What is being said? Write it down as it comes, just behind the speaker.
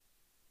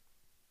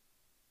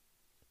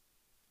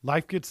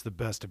Life gets the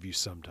best of you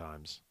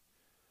sometimes.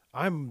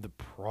 I'm the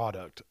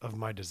product of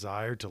my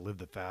desire to live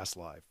the fast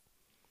life.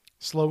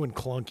 Slow and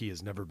clunky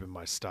has never been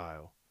my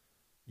style.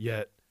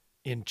 Yet,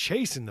 in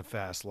chasing the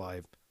fast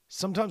life,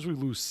 sometimes we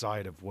lose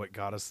sight of what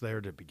got us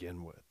there to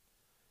begin with.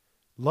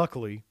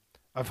 Luckily,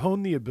 I've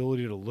honed the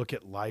ability to look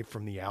at life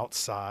from the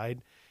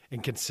outside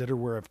and consider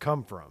where I've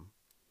come from.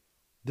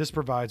 This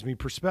provides me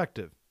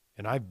perspective,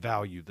 and I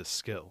value this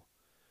skill.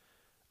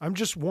 I'm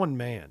just one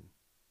man,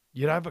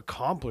 yet I've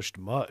accomplished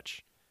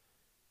much.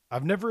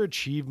 I've never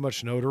achieved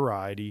much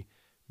notoriety,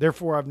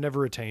 therefore, I've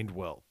never attained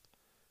wealth.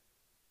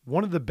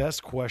 One of the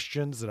best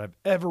questions that I've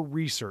ever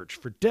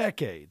researched for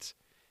decades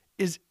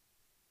is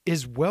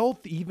Is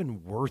wealth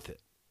even worth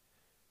it?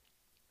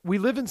 We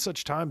live in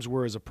such times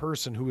where, as a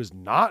person who is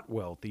not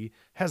wealthy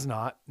has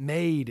not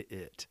made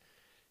it.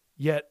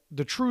 Yet,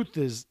 the truth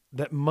is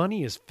that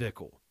money is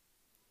fickle.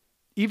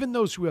 Even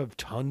those who have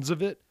tons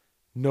of it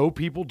know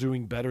people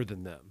doing better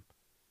than them.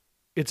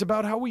 It's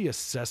about how we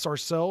assess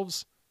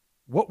ourselves,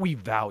 what we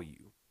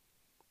value.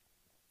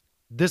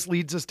 This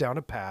leads us down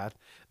a path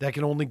that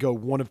can only go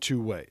one of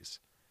two ways.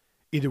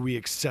 Either we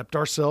accept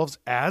ourselves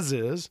as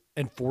is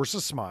and force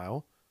a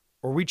smile,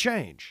 or we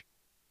change.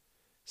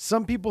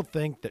 Some people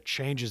think that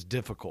change is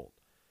difficult,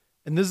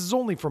 and this is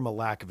only from a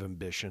lack of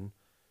ambition.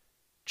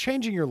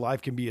 Changing your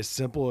life can be as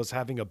simple as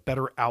having a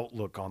better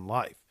outlook on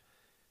life.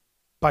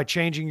 By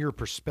changing your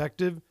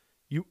perspective,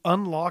 you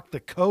unlock the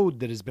code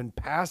that has been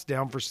passed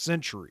down for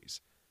centuries.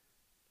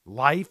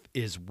 Life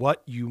is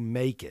what you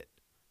make it.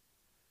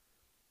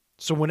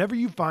 So whenever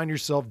you find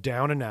yourself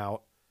down and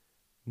out,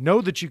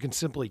 know that you can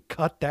simply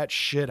cut that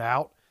shit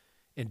out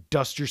and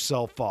dust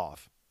yourself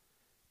off.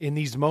 In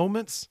these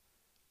moments,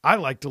 I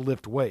like to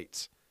lift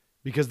weights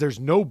because there's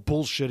no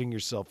bullshitting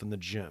yourself in the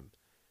gym.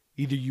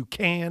 Either you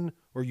can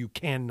or you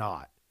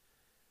cannot.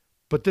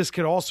 But this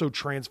could also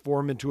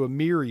transform into a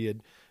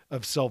myriad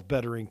of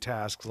self-bettering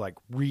tasks like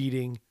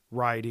reading,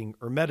 writing,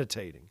 or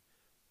meditating.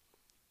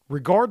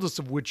 Regardless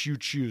of which you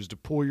choose to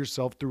pull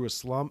yourself through a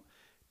slump,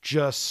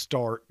 just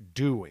start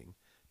doing.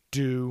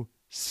 Do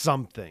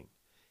something.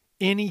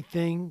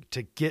 Anything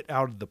to get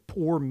out of the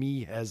poor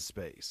me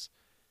headspace.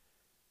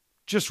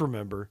 Just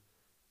remember,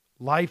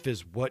 life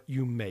is what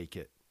you make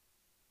it.